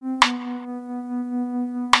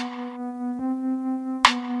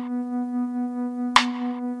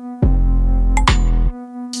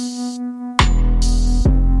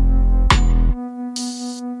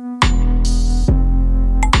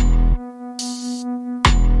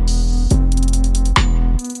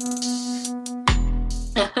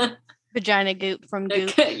Vagina goop from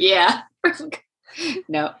Goop. Yeah.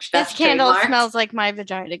 No, this candle smells like my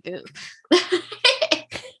vagina goop.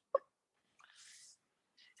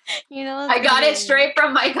 You know, I got it straight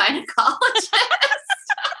from my gynecologist.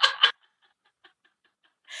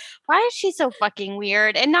 Why is she so fucking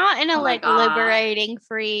weird and not in a liberating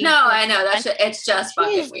free? No, I know it's just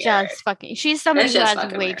fucking weird. Just fucking. She's somebody who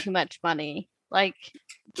has way too much money. Like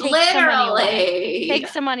literally, take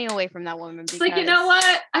some money away from that woman. It's like, you know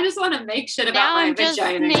what? I just want to make shit about my vagina. Now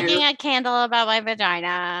I'm just making a candle about my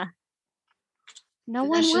vagina. No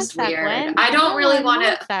one wants that, Gwen. I don't really want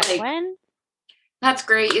to. That, Gwen. That's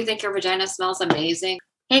great. You think your vagina smells amazing.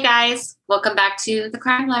 Hey guys, welcome back to the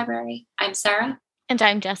Crime Library. I'm Sarah. And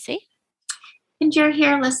I'm Jessie. And you're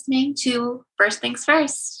here listening to First Things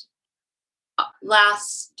First.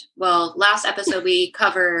 Last episode we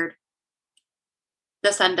covered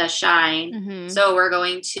The Sun Does Shine. Mm-hmm. So we're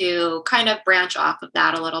going to kind of branch off of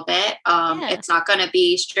that a little bit. It's not going to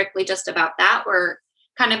be strictly just about that. We're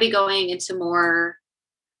kind of be going into more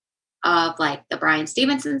of like the Brian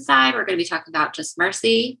Stevenson side. We're going to be talking about Just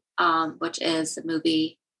Mercy, which is a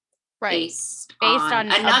movie based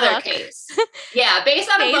on another case. Yeah, based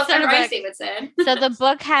on a book by Brian Stevenson. So the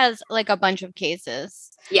book has like a bunch of cases.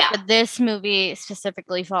 Yeah. But this movie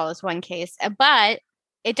specifically follows one case. But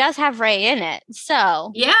it does have Ray in it.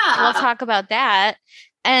 So yeah, we'll talk about that.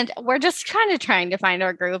 And we're just trying to find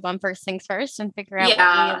our groove on First Things First and figure out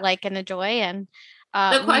what we like and enjoy. And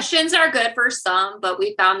the questions are good for some, but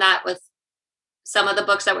we found that with some of the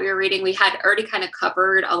books that we were reading, we had already kind of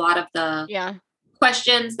covered a lot of the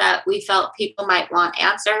questions that we felt people might want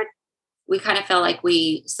answered. We kind of feel like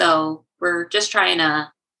so we're just trying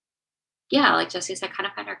to, like Jessie said, kind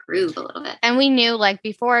of find our groove a little bit. And we knew like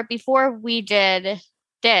before we did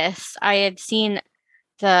this, I had seen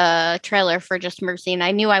the trailer for Just Mercy and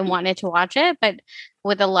I knew I wanted to watch it, but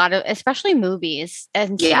with a lot of, especially movies,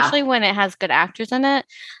 and especially when it has good actors in it,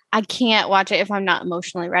 I can't watch it if I'm not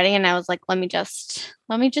emotionally ready. And I was like, let me just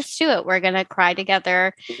do it. We're going to cry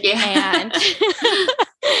together. Yeah.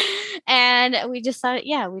 And we decided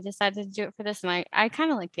to do it for this. And I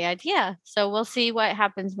kind of like the idea. So we'll see what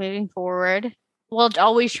happens moving forward. We'll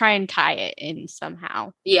always try and tie it in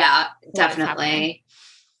somehow. Yeah, definitely.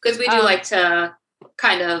 Because we do like to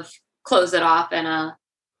kind of close it off in a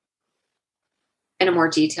more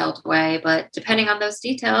detailed way. But depending on those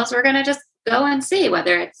details, we're going to just go and see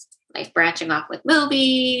whether it's like branching off with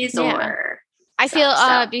movies or... I feel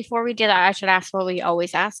before we do that, I should ask what we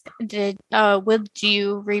always ask. Would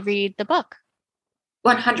you reread the book?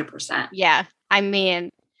 100%. Yeah. I mean...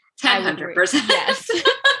 100%. Yes.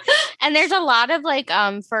 And there's a lot of like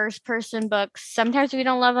first person books. Sometimes we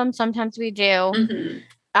don't love them. Sometimes we do. Mm-hmm.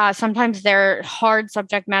 Sometimes they're hard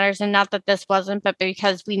subject matters, and not that this wasn't, but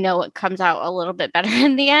because we know it comes out a little bit better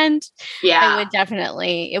in the end. Yeah.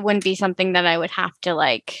 It wouldn't be something that I would have to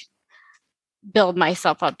like build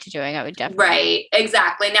myself up to doing. I would definitely. Right.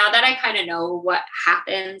 Exactly. Now that I kind of know what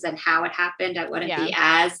happens and how it happened, I wouldn't be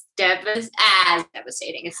as devastating.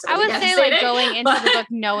 I would say like going into the book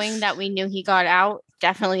knowing that we knew he got out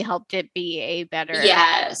definitely helped it be a better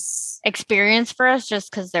experience for us,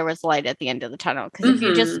 just because there was light at the end of the tunnel. Because if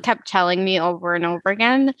you just kept telling me over and over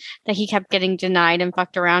again that he kept getting denied and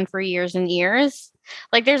fucked around for years and years,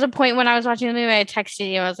 like there's a point when I was watching the movie, I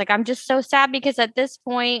texted you, I was like, I'm just so sad because at this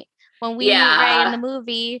point when we meet Ray in the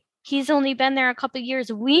movie, he's only been there a couple of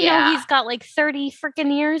years. We know he's got like 30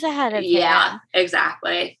 freaking years ahead of him. Yeah,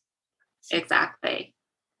 exactly. Exactly.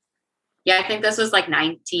 Yeah, I think this was like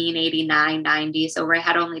 1989, 90. So Ray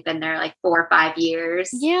had only been there like 4 or 5 years.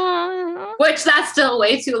 Yeah. Which that's still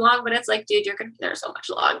way too long, but it's like, dude, you're going to be there so much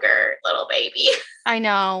longer, little baby. I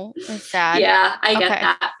know. It's sad. Yeah, I get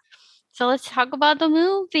that. So let's talk about the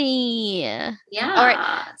movie. Yeah. All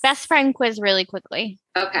right. Best friend quiz really quickly.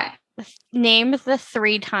 Okay. Name the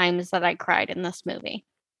 3 times that I cried in this movie.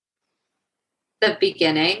 The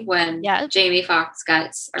beginning when Jamie Foxx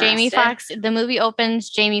gets arrested. Jamie Foxx, the movie opens,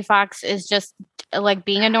 Jamie Foxx is just like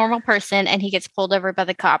being a normal person and he gets pulled over by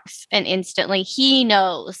the cops and instantly he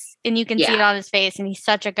knows, and you can see it on his face, and he's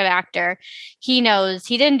such a good actor. He knows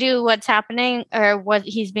he didn't do what's happening or what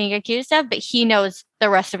he's being accused of, but he knows the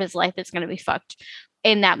rest of his life is going to be fucked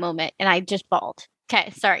in that moment. And I just bawled. Okay,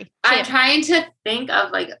 sorry. I'm trying to think of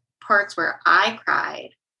like parts where I cried,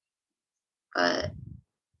 but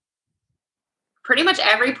pretty much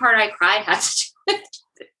every part I cried has to do with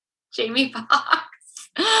Jamie Foxx.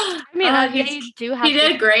 I mean, he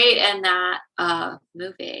did great in that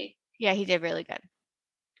movie. Yeah, he did really good.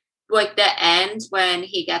 Like the end when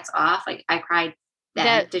he gets off, like I cried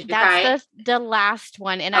then? Did you cry? That's the last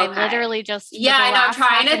one, and I literally just I'm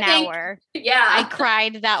trying to think. Hour, I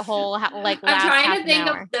cried that whole last. I'm trying to think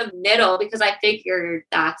of the middle because I figured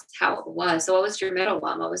that's how it was. So what was your middle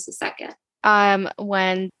one? What was the second?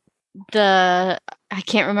 When I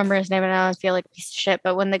can't remember his name, and I feel like a piece of shit.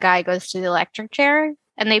 But when the guy goes to the electric chair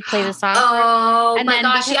and they play the song, and my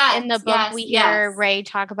gosh, in the book we hear Ray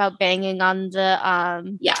talk about banging on the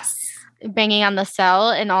banging on the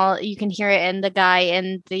cell, and all you can hear it, and the guy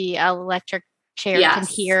in the electric chair can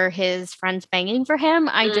hear his friends banging for him.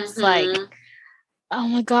 I just oh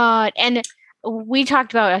my God. And we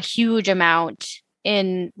talked about a huge amount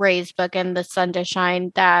in Ray's book and The Sun to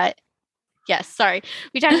Shine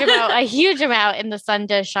we talked about a huge amount in The Sun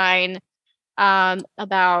to Shine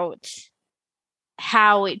about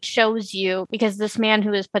how it shows you, because this man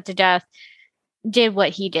who was put to death did what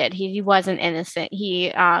he did. He wasn't innocent.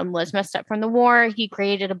 He was messed up from the war. He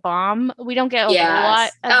created a bomb. We don't get a lot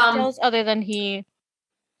of details other than he.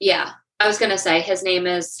 Yeah, I was gonna say his name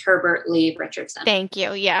is Herbert Lee Richardson. Thank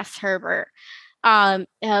you. Yes, Herbert. A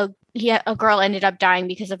girl ended up dying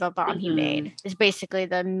because of a bomb he made. Is basically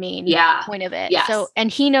the main point of it. Yes. So, and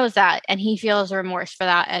he knows that, and he feels remorse for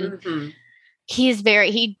that, and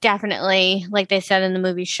he definitely, like they said in the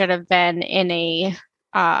movie, should have been in a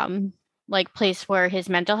place where his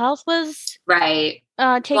mental health was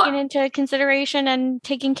taken into consideration and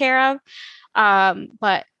taken care of.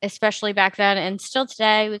 But especially back then and still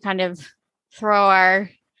today, we kind of throw our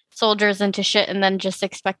soldiers into shit and then just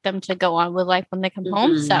expect them to go on with life when they come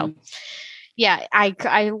home. So yeah,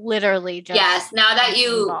 I literally just now that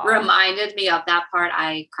you reminded me of that part,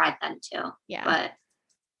 I cried then too. Yeah. But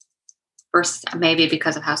first, maybe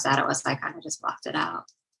because of how sad it was, I kind of just blocked it out.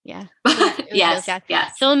 Yeah. Yes.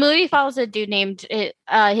 So the movie follows a dude named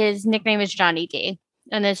his nickname is Johnny D,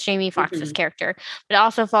 and it's Jamie Foxx's character. But it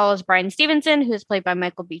also follows Brian Stevenson, who is played by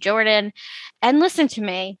Michael B. Jordan. And listen to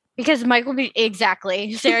me, because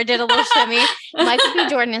Sarah did a little shimmy. Michael B.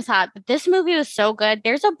 Jordan is hot, but this movie was so good.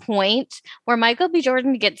 There's a point where Michael B.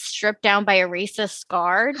 Jordan gets stripped down by a racist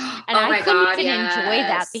guard, and I couldn't even enjoy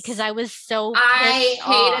that because I was so I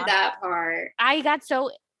hated that part. I got so.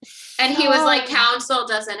 And he was like, council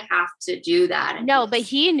doesn't have to do that. And no, but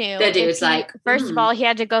he knew. The dude's like, first of all, he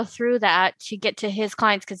had to go through that to get to his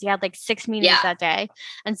clients because he had like 6 meetings that day.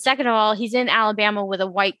 And second of all, he's in Alabama with a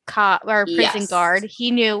white cop or prison guard. He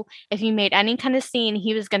knew if he made any kind of scene,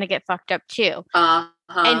 he was going to get fucked up too. And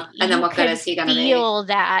then what good is he going to feel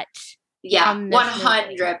that? Yeah,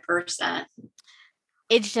 100%.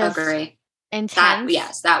 It's just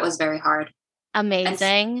intense. That was very hard.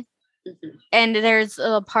 Amazing. And there's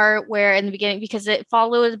a part where in the beginning, because it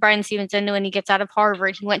follows Brian Stevenson when he gets out of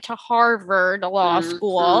Harvard, he went to Harvard Law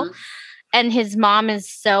School, and his mom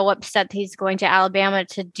is so upset that he's going to Alabama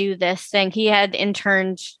to do this thing. He had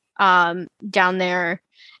interned down there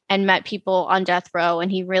and met people on death row,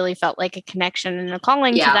 and he really felt like a connection and a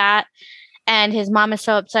calling to that. And his mom is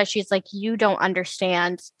so upset. She's like, you don't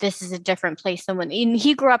understand. This is a different place than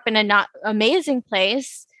he grew up in a not amazing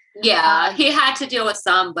place. Yeah, he had to deal with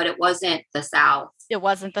some, but it wasn't the South. It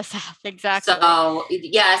wasn't the South, exactly. So,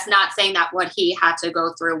 yes, not saying that what he had to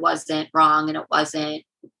go through wasn't wrong and it wasn't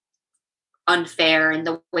unfair, and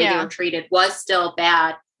the way they were treated was still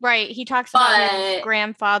bad. Right. He talks about his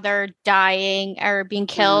grandfather dying or being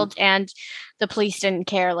killed, and the police didn't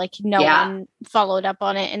care. Like, no one followed up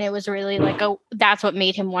on it, and it was really like, that's what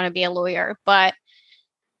made him want to be a lawyer. But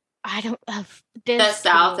I don't. The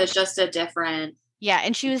South is just a different. Yeah,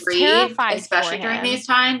 and she was terrified, especially during these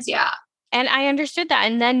times. Yeah. And I understood that.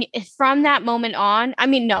 And then from that moment on, I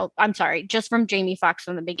mean, no, I'm sorry, just from Jamie Foxx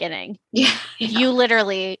from the beginning. Yeah. You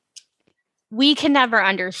literally, we can never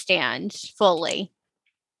understand fully.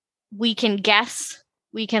 We can guess.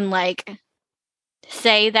 We can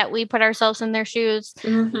say that we put ourselves in their shoes.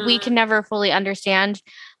 We can never fully understand,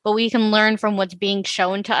 but we can learn from what's being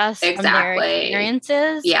shown to us from their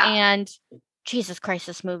experiences. Yeah. And Jesus Christ,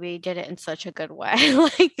 this movie did it in such a good way.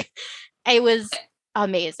 It was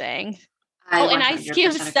amazing. And Ice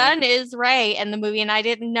Cube's son is Ray in the movie, and I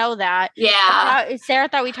didn't know that. Yeah. Sarah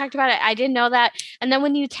thought we talked about it. I didn't know that. And then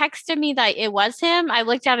when you texted me that it was him, I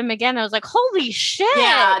looked at him again. I was like, holy shit.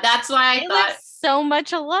 Yeah, that's why I thought. So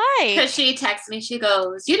much alike. Because she texted me, she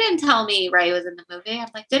goes, you didn't tell me Ray was in the movie. I'm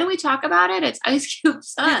like, didn't we talk about it? It's Ice Cube's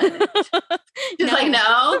son. She's like,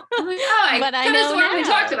 no. I'm like, I could have sworn we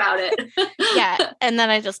talked about it. Yeah. And then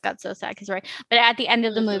I just got so sad because Ray. But at the end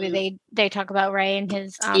of the movie, they talk about Ray and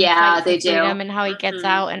his they do, and how he gets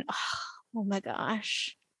out, and oh my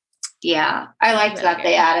gosh. Yeah, I liked that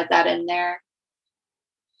they added that in there.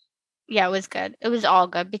 Yeah, it was good. It was all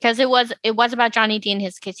good because it was about Johnny D in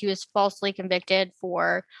his case. He was falsely convicted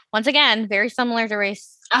for, once again, very similar to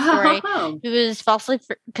Ray's story. He was falsely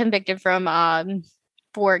convicted from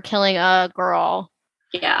for killing a girl.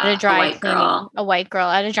 Yeah, at a white girl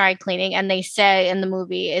at a dry cleaning, and they say in the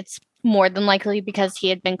movie it's more than likely because he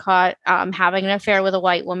had been caught having an affair with a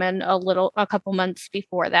white woman a couple months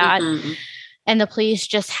before that, and the police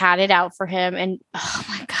just had it out for him. And oh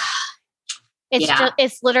my god.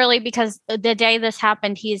 It's literally because the day this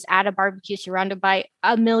happened, he's at a barbecue surrounded by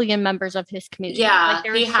 1 million members of his community. Yeah,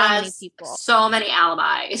 he has so many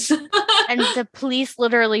alibis. And the police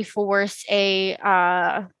literally force a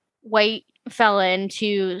white felon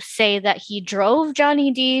to say that he drove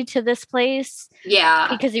Johnny D to this place. Yeah,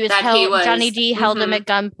 because Johnny D held him at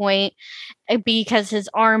gunpoint because his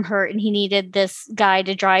arm hurt and he needed this guy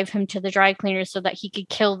to drive him to the dry cleaner so that he could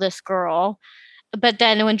kill this girl. But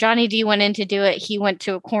then when Johnny D went in to do it, he went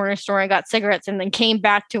to a corner store and got cigarettes and then came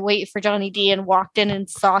back to wait for Johnny D and walked in and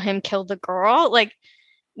saw him kill the girl. Like,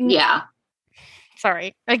 yeah.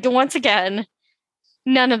 Sorry. Like, once again,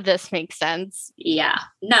 none of this makes sense. Yeah,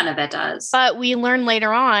 none of it does. But we learn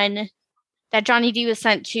later on that Johnny D was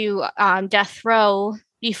sent to death row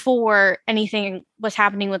before anything was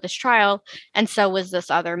happening with his trial, and so was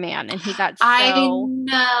this other man, and he got I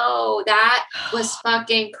know, that was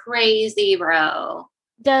fucking crazy, bro.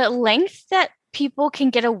 The length that people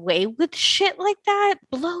can get away with shit like that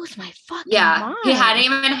blows my fucking mind. He hadn't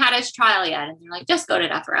even had his trial yet, and they're like, just go to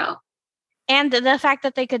death row. And the fact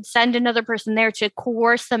that they could send another person there to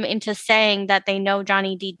coerce them into saying that they know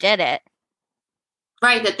Johnny D did it.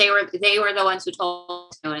 Right, that they were the ones who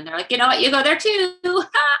told him, and they're like, you know what, you go there too.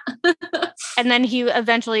 And then he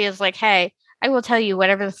eventually is like, hey, I will tell you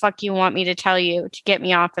whatever the fuck you want me to tell you to get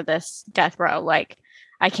me off of this death row. Like,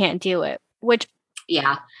 I can't do it. Which,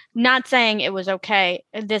 not saying it was okay.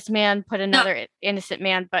 This man put another innocent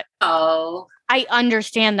man, but I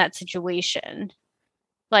understand that situation.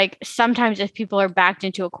 Like, sometimes if people are backed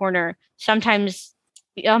into a corner, sometimes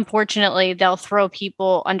unfortunately they'll throw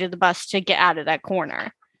people under the bus to get out of that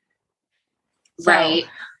corner. Right.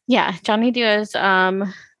 Yeah, Johnny D was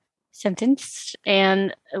sentenced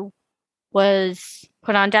and was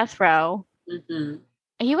put on death row.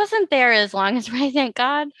 He wasn't there as long as Ray, thank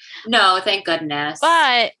God. No, thank goodness.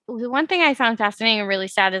 But one thing I found fascinating and really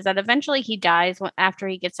sad is that eventually he dies after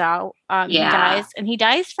he gets out. He dies, and he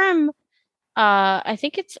dies from I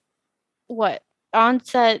think it's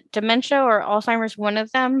onset dementia or Alzheimer's, one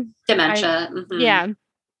of them. Dementia. Yeah.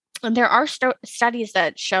 And there are studies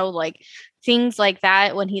that show like things like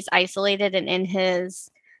that when he's isolated and in his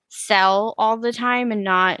cell all the time and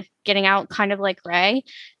not getting out, kind of like Ray,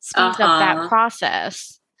 speeds up that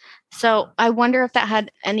process. So I wonder if that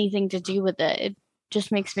had anything to do with it. It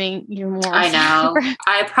just makes me even more. I know.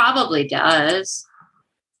 It probably does.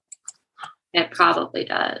 It probably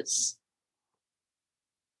does.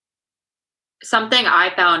 Something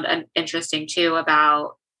I found interesting too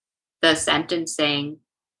about the sentencing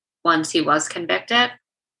once he was convicted.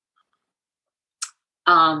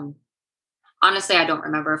 Honestly, I don't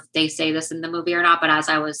remember if they say this in the movie or not, but as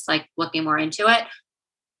I was like looking more into it,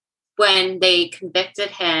 when they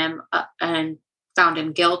convicted him and found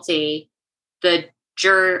him guilty, the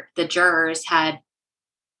jurors had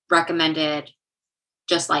recommended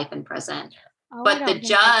just life in prison. But the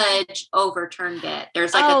judge overturned it.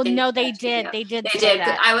 There's like they did. They did.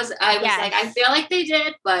 That. I was like, I feel like they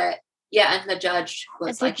did, but and the judge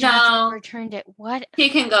was like, no, overturned it. What? He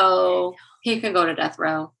can go to death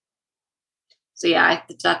row. So I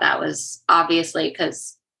thought that was obviously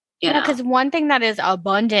because because one thing that is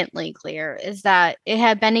abundantly clear is that it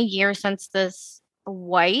had been a year since this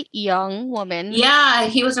white young woman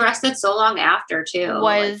he was arrested so long after too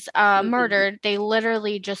was murdered. They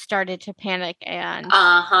literally just started to panic and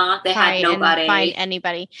they had nobody, find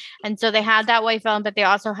anybody, and so they had that white felon, but they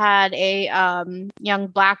also had a young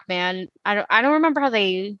black man. I don't remember how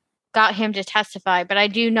they got him to testify, but I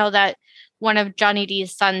do know that one of Johnny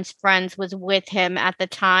D's son's friends was with him at the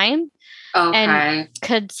time and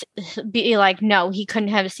could be like, no, he couldn't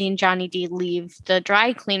have seen Johnny D leave the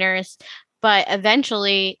dry cleaners. But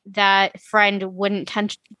eventually that friend wouldn't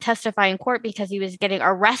testify in court because he was getting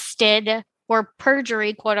arrested for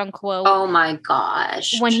perjury, quote unquote. Oh my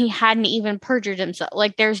gosh. When he hadn't even perjured himself.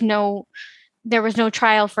 Like there was no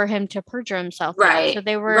trial for him to perjure himself. Right. So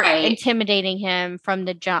they were intimidating him from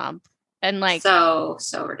the jump. And like so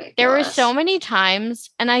ridiculous. There were so many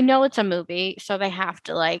times, and I know it's a movie, so they have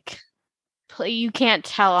to like play, you can't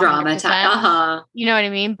tell 100%. Drama. You know what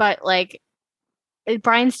I mean? But like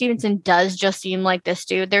Brian Stevenson does just seem like this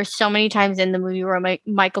dude. There's so many times in the movie where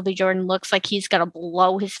Michael B. Jordan looks like he's gonna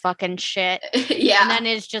blow his fucking shit. Yeah. And then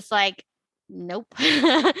it's just like, nope.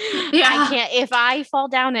 I can't. If I fall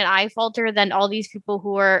down and I falter, then all these people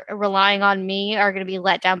who are relying on me are gonna be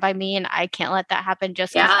let down by me, and I can't let that happen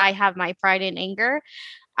just because I have my pride and anger.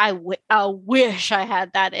 I wish I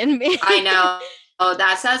had that in me. I know. Oh,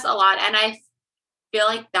 that says a lot. And I feel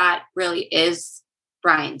like that really is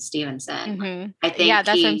Brian Stevenson. Mm-hmm. I think that's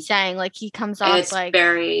what I'm saying. Like, he comes off it's like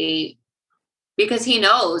very, because he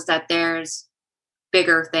knows that there's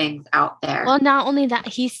bigger things out there. Well, not only that,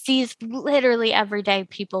 he sees literally every day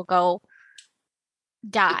people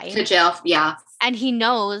die to jail. Yeah. And he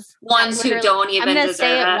knows ones who don't even I'm gonna deserve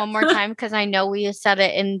say it one more time because I know we said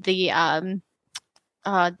it in the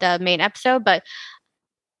main episode, but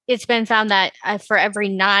it's been found that for every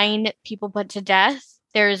 9 people put to death,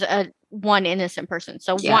 there's one innocent person.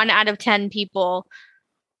 So 1 out of 10 people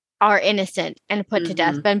are innocent and put to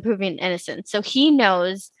death, been proven innocent. So he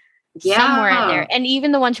knows somewhere in there. And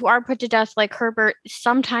even the ones who are put to death, like Herbert,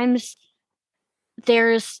 sometimes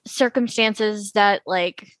there's circumstances that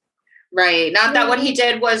like... Right. Not that what he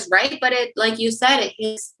did was right, but it, like you said,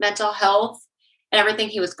 his mental health and everything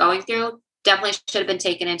he was going through definitely should have been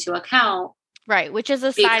taken into account. Right, which is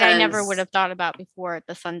a side I never would have thought about before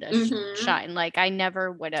the sun does shine. Like, I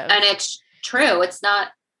never would have. And it's true. It's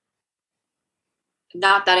not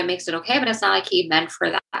that it makes it okay, but it's not like he meant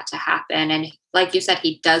for that to happen. And like you said,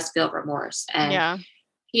 he does feel remorse. And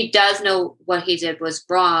he does know what he did was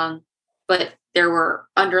wrong, but there were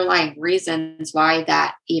underlying reasons why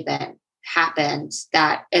that even happened.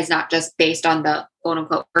 That is not just based on the quote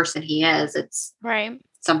unquote person he is. It's right.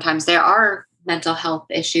 Sometimes there are mental health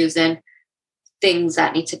issues and things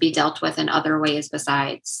that need to be dealt with in other ways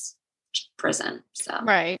besides prison. So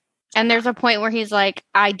right. And there's a point where he's like,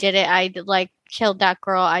 I did it. I killed that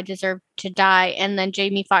girl. I deserve to die. And then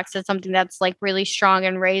Jamie Foxx said something that's like really strong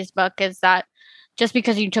in Ray's book, is that just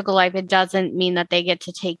because you took a life, it doesn't mean that they get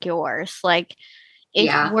to take yours. Like,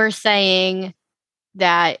 if we're saying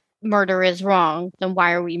that murder is wrong, then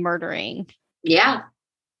why are we murdering? Yeah.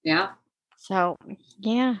 Yeah. So,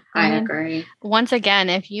 yeah. I agree. Once again,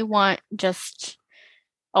 if you want just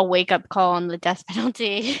a wake-up call on the death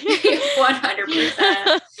penalty.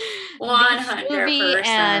 100%. 100%. Movie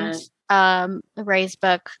and Ray's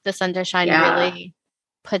book, The Sun Does Shine, really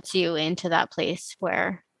puts you into that place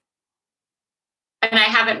where... And I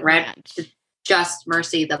haven't read Just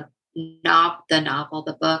Mercy, the novel,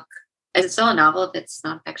 the book. Is it still a novel if it's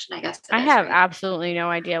nonfiction? I guess I have absolutely no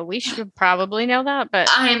idea. We should probably know that, but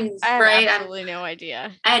I have absolutely no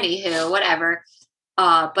idea. Anywho, whatever.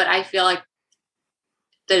 But I feel like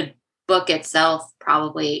the book itself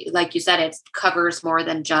probably, like you said, it covers more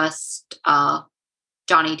than just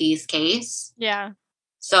Johnny D's case. Yeah.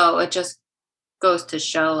 So it just goes to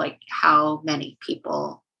show like how many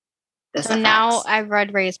people this affects. Now I've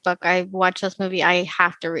read Ray's book. I've watched this movie. I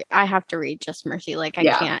have to read Just Mercy. Like, I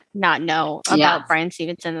can't not know about Brian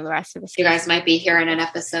Stevenson and the rest of his You guys might be hearing an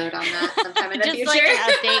episode on that sometime in the future. Like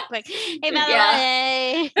an update, quick. Hey,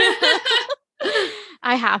 by the way.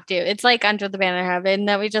 I have to. It's like Under the Banner of Heaven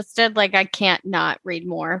that we just did. Like, I can't not read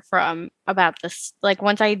more about this. Like,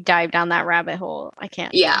 once I dive down that rabbit hole, I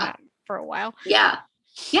can't. For a while. Yeah.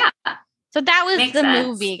 Yeah. So that was Makes sense.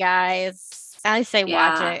 Movie, guys. I say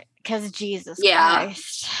watch it. Because Jesus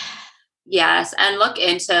Christ. Yes. And look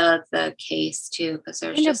into the case too. Because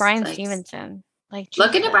there's into Brian Stevenson.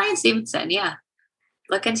 Look into Brian Stevenson. Yeah.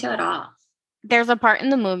 Look into it all. There's a part in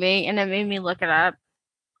the movie, and it made me look it up,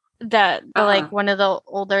 that like one of the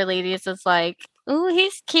older ladies is like, "Ooh,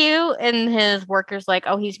 he's cute," and his worker's like,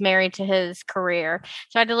 "Oh, he's married to his career."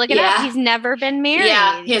 So I had to look it up. He's never been married.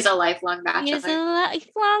 Yeah, he has a lifelong bachelor. He's a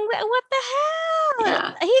lifelong. What the hell?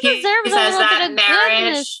 Yeah. He deserves a little bit of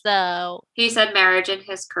goodness, though. He said marriage and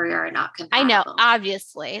his career are not compatible. I know,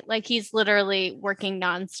 obviously. Like, he's literally working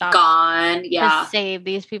nonstop. Gone, to save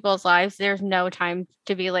these people's lives. There's no time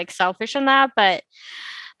to be like selfish in that, but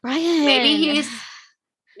Brian, maybe he's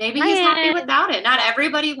happy without it. Not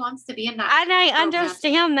everybody wants to be in that. And I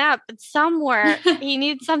understand that, but somewhere he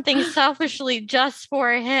needs something selfishly just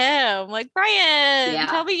for him. Like, Brian,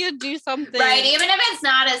 tell me you do something. Right, even if it's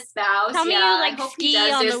not a spouse. Tell me you like ski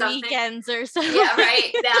on the weekends or something. Yeah,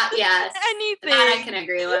 right. That, yes. Anything. That I can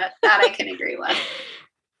agree with.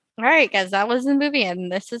 All right, guys, that was the movie,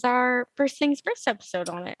 and this is our first things first episode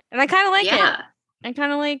on it. And I kind of like it. I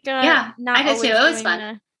kind of like not I did too. It was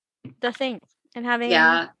fun. The things. And having it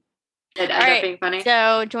ended up being funny.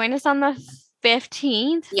 So join us on the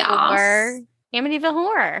 15th for Amityville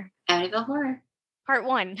Horror. Amityville Horror. Part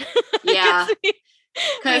 1. Yeah.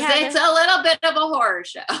 Because it's a little bit of a horror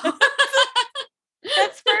show.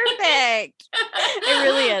 That's perfect. It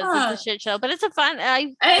really is. It's a shit show, but it's a fun.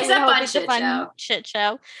 It's a fun shit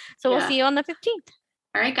show. So we'll see you on the 15th.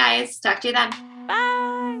 All right, guys. Talk to you then.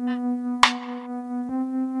 Bye.